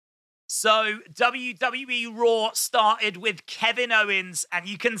So WWE Raw started with Kevin Owens, and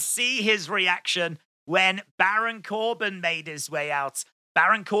you can see his reaction when Baron Corbin made his way out.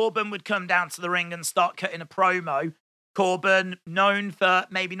 Baron Corbin would come down to the ring and start cutting a promo. Corbin, known for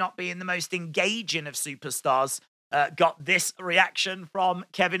maybe not being the most engaging of superstars, got this reaction from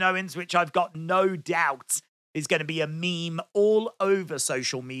Kevin Owens, which I've got no doubt is going to be a meme all over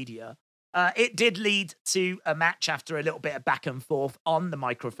social media. It did lead to a match after a little bit of back and forth on the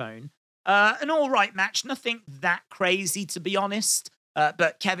microphone. An all right match, nothing that crazy to be honest,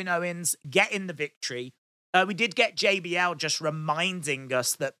 but Kevin Owens getting the victory. We did get JBL just reminding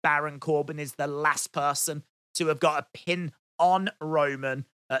us that Baron Corbin is the last person to have got a pin on Roman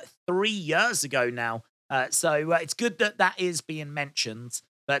 3 years ago now. So it's good that that is being mentioned.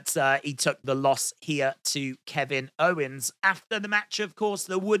 But he took the loss here to Kevin Owens. After the match, of course,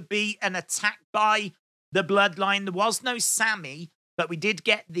 there would be an attack by the Bloodline. There was no Sammy, but we did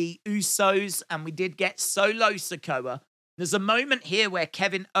get the Usos and we did get Solo Sikoa. There's a moment here where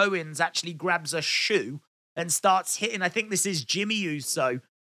Kevin Owens actually grabs a shoe and starts hitting, I think this is Jimmy Uso,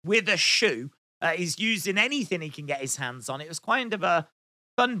 with a shoe. He's using anything he can get his hands on. It was kind of a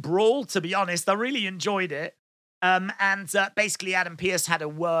fun brawl, to be honest. I really enjoyed it. And basically Adam Pearce had a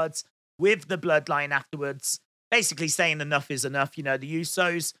word with the Bloodline afterwards, basically saying enough is enough. You know, the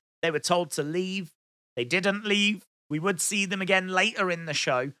Usos, they were told to leave. They didn't leave. We would see them again later in the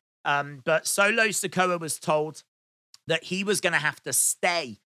show. But Solo Sikoa was told that he was going to have to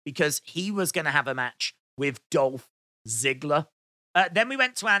stay because he was going to have a match with Dolph Ziggler. Then we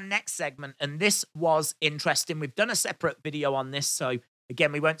went to our next segment, and this was interesting. We've done a separate video on this, so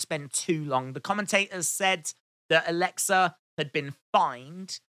again, we won't spend too long. The commentators said that Alexa had been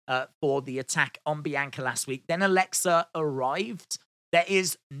fined for the attack on Bianca last week. Then Alexa arrived. There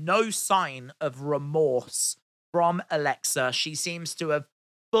is no sign of remorse from Alexa. She seems to have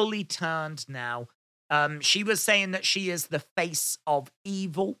fully turned now. She was saying that she is the face of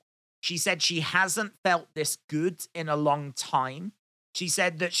evil. She said she hasn't felt this good in a long time. She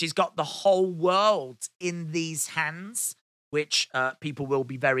said that she's got the whole world in these hands, which people will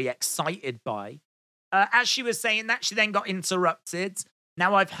be very excited by. As she was saying that, she then got interrupted.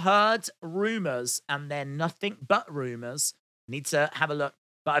 Now, I've heard rumors, and they're nothing but rumors. Need to have a look.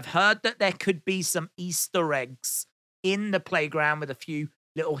 But I've heard that there could be some Easter eggs in the playground with a few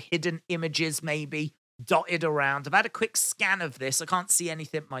little hidden images maybe dotted around. I've had a quick scan of this. I can't see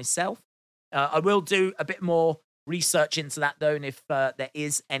anything myself. I will do a bit more research into that, though, and if there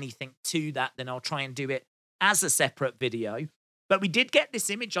is anything to that, then I'll try and do it as a separate video. But we did get this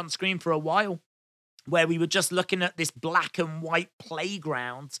image on screen for a while, where we were just looking at this black and white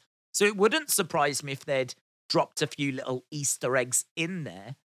playground. So it wouldn't surprise me if they'd dropped a few little Easter eggs in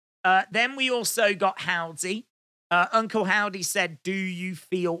there. Then we also got Howdy. Uncle Howdy said, "Do you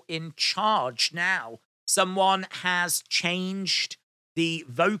feel in charge now?" Someone has changed the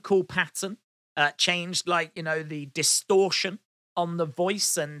vocal pattern, changed, like, you know, the distortion on the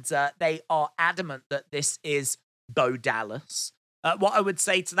voice, and they are adamant that this is Bo Dallas. What I would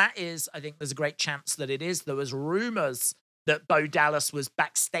say to that is, I think there's a great chance that it is. There was rumors that Bo Dallas was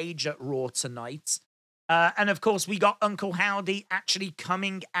backstage at Raw tonight. And of course, we got Uncle Howdy actually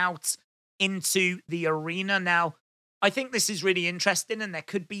coming out into the arena. Now, I think this is really interesting, and there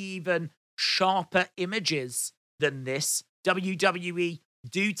could be even sharper images than this. WWE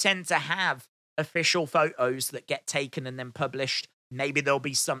do tend to have official photos that get taken and then published. Maybe there'll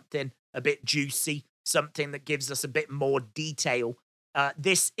be something a bit juicy, something that gives us a bit more detail.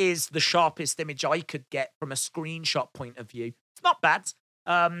 This is the sharpest image I could get from a screenshot point of view. It's not bad.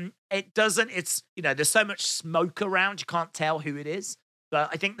 It's, you know, there's so much smoke around, you can't tell who it is. But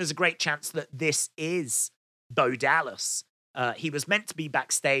I think there's a great chance that this is Bo Dallas. He was meant to be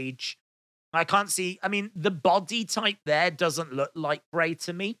backstage. I can't see, I mean, the body type there doesn't look like Bray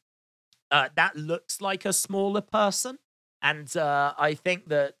to me. That looks like a smaller person. And I think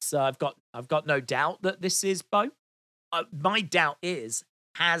that I've got no doubt that this is Bo. My doubt is,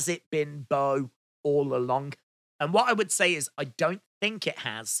 has it been Bo all along? And what I would say is, I don't think it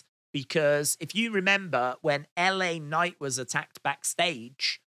has, because if you remember when LA Knight was attacked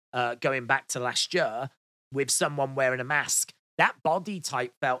backstage, going back to last year, with someone wearing a mask, that body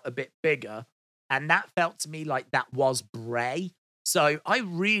type felt a bit bigger, and that felt to me like that was Bray. So I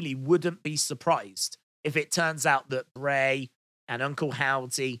really wouldn't be surprised if it turns out that Bray and Uncle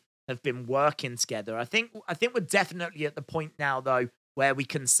Howdy have been working together. I think we're definitely at the point now, though, where we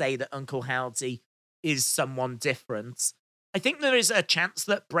can say that Uncle Howdy is someone different. I think there is a chance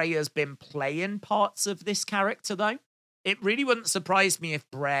that Bray has been playing parts of this character, though. It really wouldn't surprise me if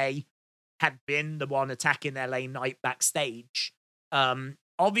Bray had been the one attacking LA Knight backstage.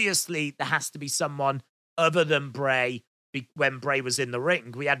 obviously there has to be someone other than Bray when Bray was in the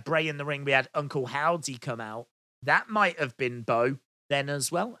ring. We had Bray in the ring. We had Uncle Howdy come out. That might have been Bo then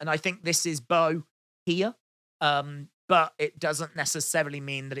as well. And I think this is Bo here. But it doesn't necessarily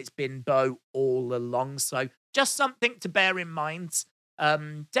mean that it's been Bo all along. So just something to bear in mind.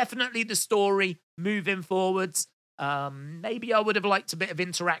 Definitely the story moving forwards. Maybe I would have liked a bit of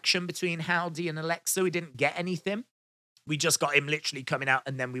interaction between Howdy and Alexa. We didn't get anything. We just got him literally coming out,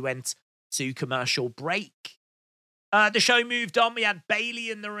 and then we went to commercial break. The show moved on. We had Bayley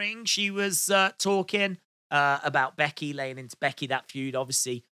in the ring. She was talking about Becky, laying into Becky. That feud,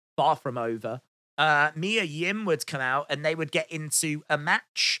 obviously, far from over. Mia Yim would come out, and they would get into a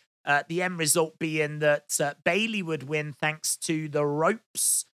match. The end result being that Bayley would win thanks to the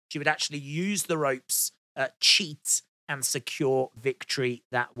ropes. She would actually use the ropes, cheat, and secure victory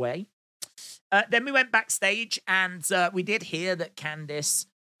that way. Then we went backstage, and we did hear that Candice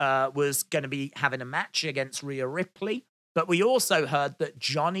was going to be having a match against Rhea Ripley, but we also heard that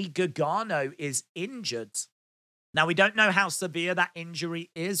Johnny Gargano is injured. Now, we don't know how severe that injury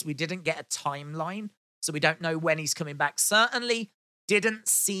is. We didn't get a timeline, so we don't know when he's coming back. Certainly didn't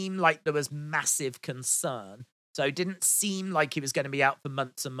seem like there was massive concern, so it didn't seem like he was going to be out for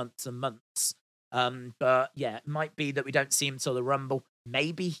months and months and months. But yeah, it might be that we don't see him till the Rumble.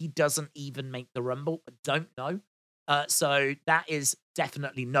 Maybe he doesn't even make the Rumble. I don't know. So that is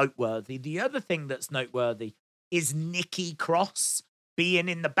definitely noteworthy. The other thing that's noteworthy is Nikki Cross being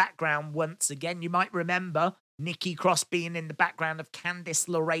in the background once again. You might remember Nikki Cross being in the background of Candice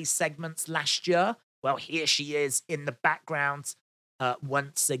Lerae segments last year. Well, here she is in the background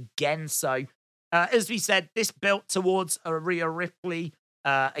once again. So, as we said, this built towards a Rhea Ripley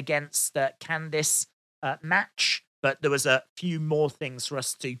against Candice match, but there was a few more things for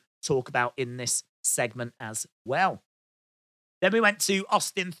us to talk about in this segment as well. Then we went to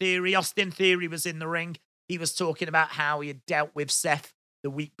Austin Theory. Austin Theory was in the ring. He was talking about how he had dealt with Seth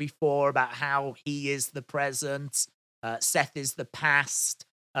the week before, about how he is the present, Seth is the past.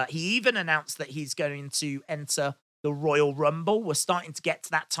 He even announced that he's going to enter the Royal Rumble. We're starting to get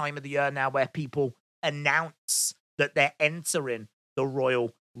to that time of the year now where people announce that they're entering the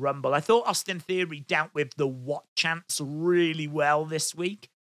Royal Rumble. I thought Austin Theory dealt with the what chants really well this week.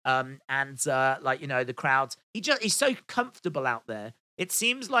 The crowd, he's so comfortable out there. It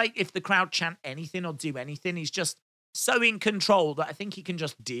seems like if the crowd chant anything or do anything, he's just so in control that I think he can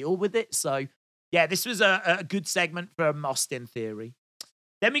just deal with it. So yeah, this was a good segment from Austin Theory.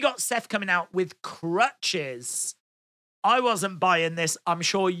 Then we got Seth coming out with crutches. I wasn't buying this. I'm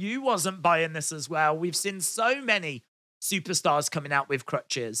sure you wasn't buying this as well. We've seen so many superstars coming out with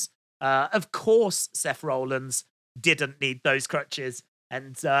crutches. Of course, Seth Rollins didn't need those crutches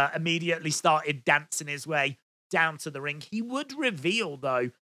and immediately started dancing his way down to the ring. He would reveal,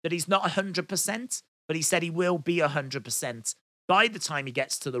 though, that he's not 100%, but he said he will be 100% by the time he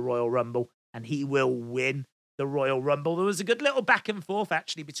gets to the Royal Rumble, and he will win the Royal Rumble. There was a good little back and forth,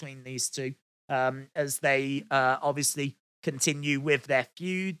 actually, between these two as they obviously continue with their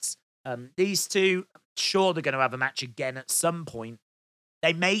feuds. These two, sure, they're going to have a match again at some point.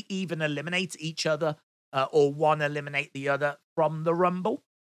 They may even eliminate each other or one eliminate the other from the Rumble.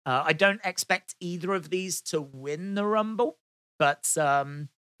 I don't expect either of these to win the Rumble, but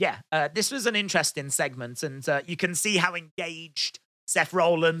this was an interesting segment, and you can see how engaged Seth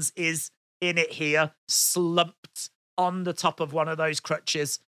Rollins is in it here, slumped on the top of one of those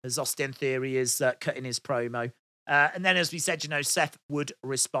crutches as Austin Theory is cutting his promo. And then, as we said, Seth would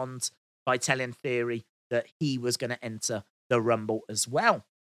respond by telling Theory that he was going to enter the Rumble as well.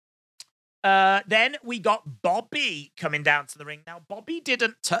 Then we got Bobby coming down to the ring. Now, Bobby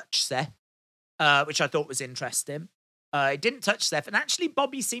didn't touch Seth, which I thought was interesting. He didn't touch Seth. And actually,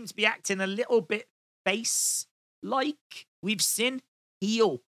 Bobby seemed to be acting a little bit face-like. We've seen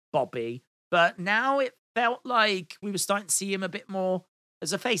heel Bobby, but now it felt like we were starting to see him a bit more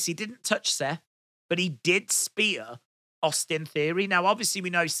as a face. He didn't touch Seth, but he did spear Austin Theory. Now, obviously, we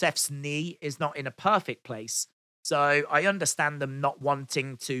know Seth's knee is not in a perfect place, so I understand them not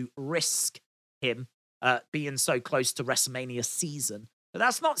wanting to risk him being so close to WrestleMania season. But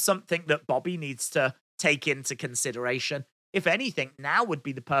that's not something that Bobby needs to take into consideration. If anything, now would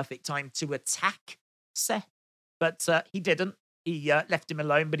be the perfect time to attack Seth. But he didn't. He left him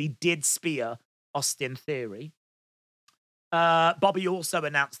alone, but he did spear Austin Theory. Bobby also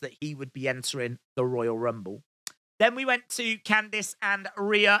announced that he would be entering the Royal Rumble. Then we went to Candice and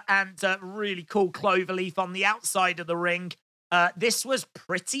Rhea and really cool Cloverleaf on the outside of the ring. This was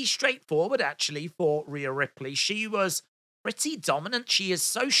pretty straightforward, actually, for Rhea Ripley. She was pretty dominant. She is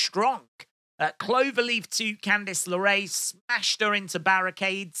so strong. Cloverleaf to Candice Lerae, smashed her into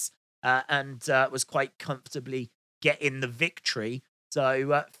barricades and was quite comfortably getting the victory.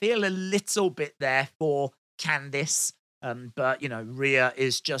 So feel a little bit there for Candice. But, you know, Rhea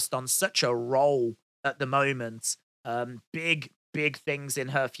is just on such a roll at the moment. Big things in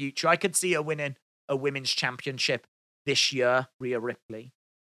her future. I could see her winning a women's championship this year, Rhea Ripley.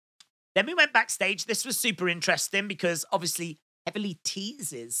 Then we went backstage. This was super interesting because obviously heavily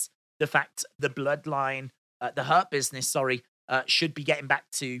teases the fact the bloodline, the Hurt Business, should be getting back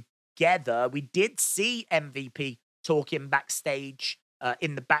together. We did see MVP talking backstage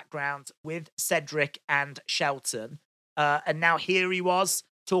in the background with Cedric and Shelton. And now here he was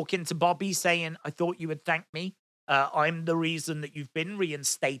talking to Bobby saying, I thought you would thank me. I'm the reason that you've been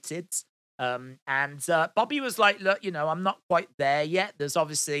reinstated. And Bobby was like, look, you know, I'm not quite there yet. There's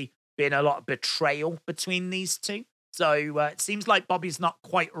obviously been a lot of betrayal between these two. So it seems like Bobby's not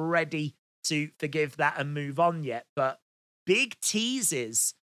quite ready to forgive that and move on yet. But big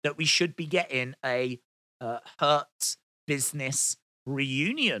teases that we should be getting a Hurt Business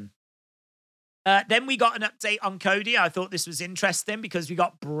reunion. Then we got an update on Cody. I thought this was interesting because we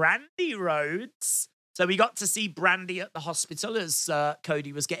got Brandi Rhodes. So we got to see Brandi at the hospital as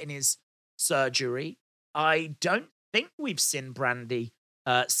Cody was getting his surgery. I don't think we've seen Brandi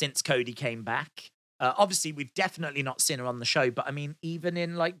since Cody came back. Obviously, we've definitely not seen her on the show, but I mean, even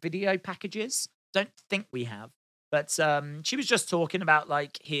in like video packages, don't think we have. But she was just talking about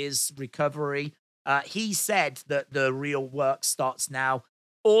like his recovery. He said that the real work starts now.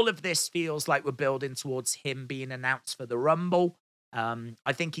 All of this feels like we're building towards him being announced for the Rumble.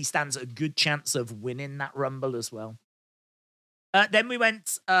 I think he stands a good chance of winning that Rumble as well. Then we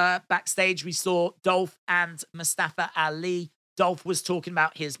went backstage. We saw Dolph and Mustafa Ali. Dolph was talking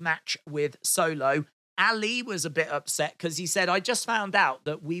about his match with Solo. Ali was a bit upset because he said, I just found out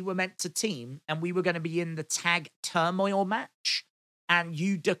that we were meant to team and we were going to be in the tag turmoil match. And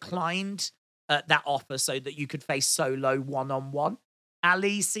you declined that offer so that you could face Solo one-on-one.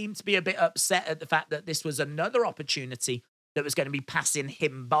 Ali seemed to be a bit upset at the fact that this was another opportunity that was going to be passing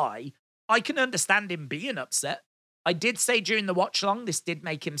him by. I can understand him being upset. I did say during the watch-along, this did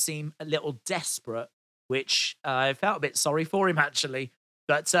make him seem a little desperate, which I felt a bit sorry for him, actually.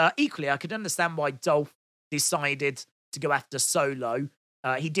 But equally, I could understand why Dolph decided to go after Solo.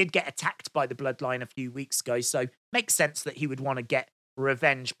 He did get attacked by the Bloodline a few weeks ago, so makes sense that he would want to get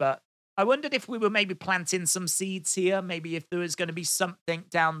revenge. But I wondered if we were maybe planting some seeds here, maybe if there was going to be something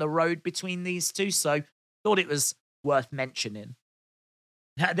down the road between these two. So thought it was worth mentioning.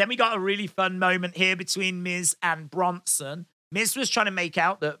 Then we got a really fun moment here between Miz and Bronson. Miz was trying to make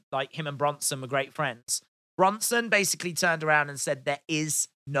out that like him and Bronson were great friends. Bronson basically turned around and said, there is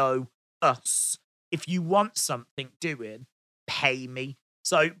no us. If you want something doing, pay me.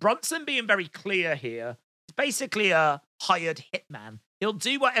 So Bronson being very clear here, is basically a hired hitman. He'll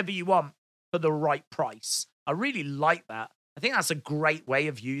do whatever you want for the right price. I really like that. I think that's a great way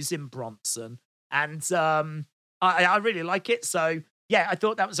of using Bronson. And I really like it. So, yeah, I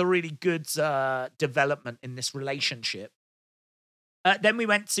thought that was a really good development in this relationship. Then we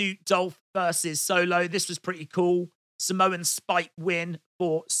went to Dolph versus Solo. This was pretty cool. Samoan Spike win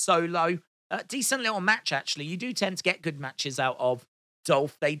for Solo. Decent little match, actually. You do tend to get good matches out of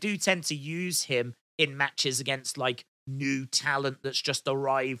Dolph. They do tend to use him in matches against, like, new talent that's just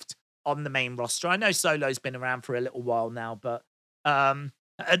arrived on the main roster. I know Solo's been around for a little while now, but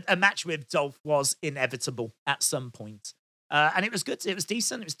a match with Dolph was inevitable at some point. And it was good. It was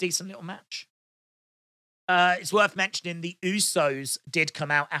decent. It was a decent little match. It's worth mentioning the Usos did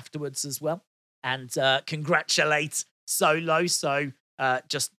come out afterwards as well and congratulate Solo. So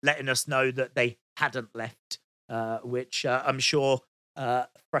just letting us know that they hadn't left, which I'm sure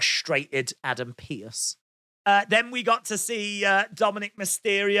frustrated Adam Pearce. Then we got to see Dominik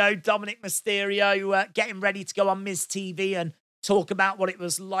Mysterio. Dominik Mysterio getting ready to go on Miz TV and talk about what it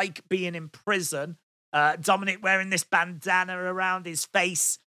was like being in prison. Dominik wearing this bandana around his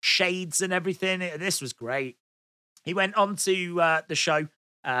face, shades and everything. This was great. He went on to the show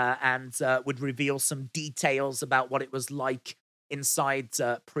and would reveal some details about what it was like inside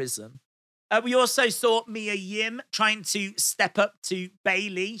prison. We also saw Mia Yim trying to step up to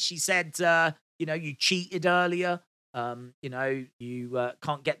Bayley. She said, you cheated earlier. You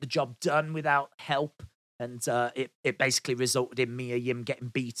can't get the job done without help. And it basically resulted in Mia Yim getting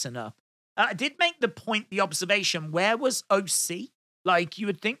beaten up. I did make the observation, where was OC? Like, you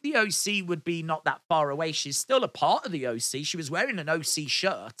would think the OC would be not that far away. She's still a part of the OC. She was wearing an OC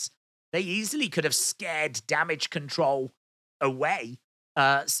shirt. They easily could have scared Damage Control away.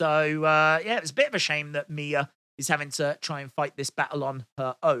 It was a bit of a shame that Mia is having to try and fight this battle on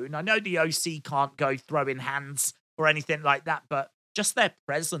her own. I know the OC can't go throwing hands or anything like that, but just their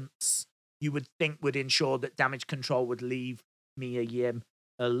presence, you would think, would ensure that Damage Control would leave Mia Yim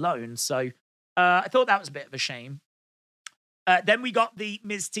alone. So I thought that was a bit of a shame. Then we got the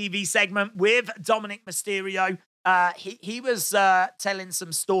Miz TV segment with Dominik Mysterio. He was telling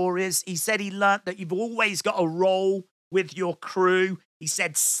some stories. He said he learned that you've always got to roll with your crew. He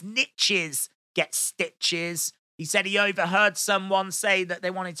said snitches get stitches. He said he overheard someone say that they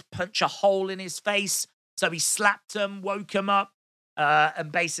wanted to punch a hole in his face. So he slapped him, woke him up,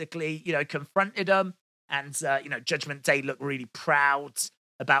 and basically, confronted him. And, Judgment Day looked really proud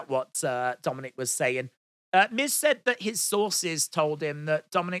about what Dominik was saying. Miz said that his sources told him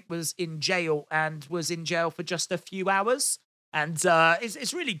that Dominik was in jail and was in jail for just a few hours. And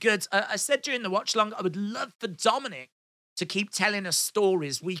it's really good. I said during the watch long, I would love for Dominik to keep telling us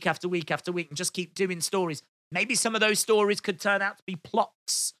stories week after week after week and just keep doing stories. Maybe some of those stories could turn out to be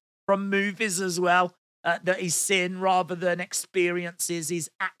plots from movies as well that he's seen rather than experiences he's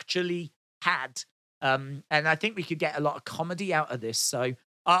actually had. And I think we could get a lot of comedy out of this. So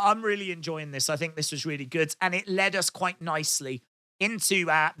I'm really enjoying this. I think this was really good. And it led us quite nicely into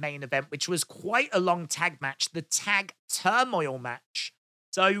our main event, which was quite a long tag match, the Tag Turmoil match.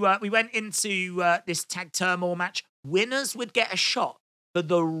 So we went into this Tag Turmoil match. Winners would get a shot for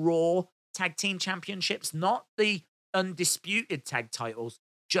the Raw Tag Team Championships, not the undisputed tag titles,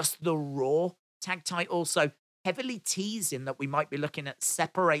 just the Raw tag titles. So heavily teasing that we might be looking at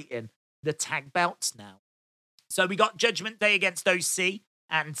separating the tag belts now. So we got Judgment Day against OC,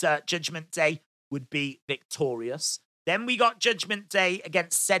 and Judgment Day would be victorious. Then we got Judgment Day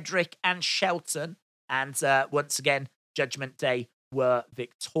against Cedric and Shelton, and once again, Judgment Day were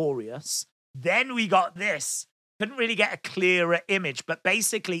victorious. Then we got this. Couldn't really get a clearer image, but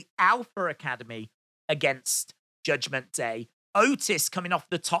basically Alpha Academy against Judgment Day. Otis coming off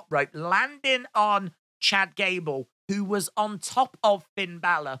the top rope, landing on Chad Gable, who was on top of Finn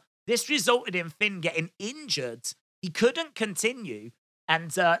Balor. This resulted in Finn getting injured. He couldn't continue.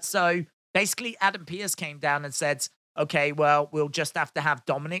 And so basically Adam Pearce came down and said, okay, well, we'll just have to have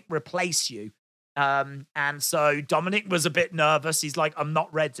Dominik replace you. And so Dominik was a bit nervous. He's like, I'm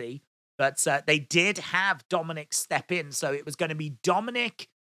not ready. But they did have Dominik step in. So it was going to be Dominik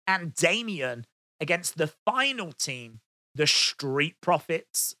and Damian against the final team, the Street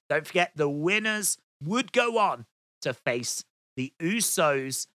Profits. Don't forget, the winners would go on to face the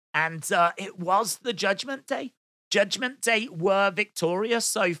Usos. And it was the Judgment Day. Judgment Day were victorious.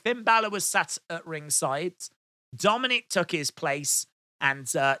 So Finn Balor was sat at ringside. Dominik took his place.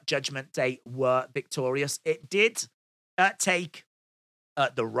 And Judgment Day were victorious. It did take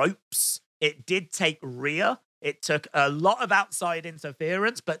the ropes. It did take Rhea. It took a lot of outside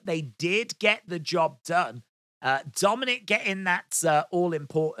interference, but they did get the job done. Dominik getting that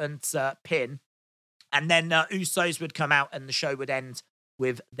all-important pin. And then Usos would come out and the show would end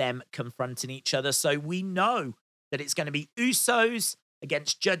with them confronting each other. So we know that it's going to be Usos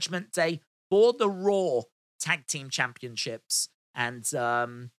against Judgment Day for the Raw Tag Team Championships. And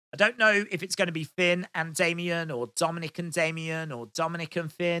I don't know if it's going to be Finn and Damian or Dominik and Damian or Dominik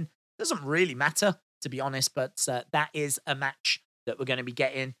and Finn. Doesn't really matter, to be honest, but that is a match that we're going to be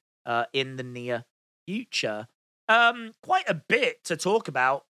getting in the near future. Quite a bit to talk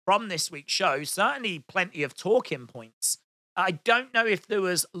about from this week's show. Certainly plenty of talking points. I don't know if there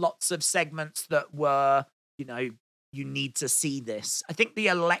was lots of segments that were, you need to see this. I think the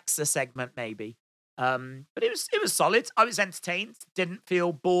Alexa segment maybe. But it was solid. I was entertained. Didn't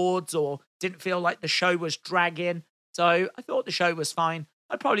feel bored or didn't feel like the show was dragging. So I thought the show was fine.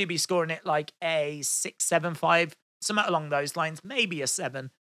 I'd probably be scoring it like a 6, 7, 5, something along those lines, maybe a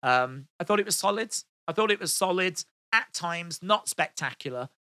 7. I thought it was solid. At times, not spectacular,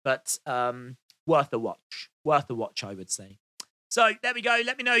 but worth a watch. Worth a watch, I would say. So there we go.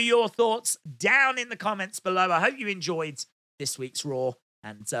 Let me know your thoughts down in the comments below. I hope you enjoyed this week's Raw.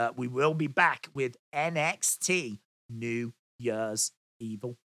 And we will be back with NXT New Year's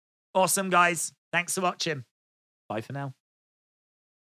Evil. Awesome, guys. Thanks for watching. Bye for now.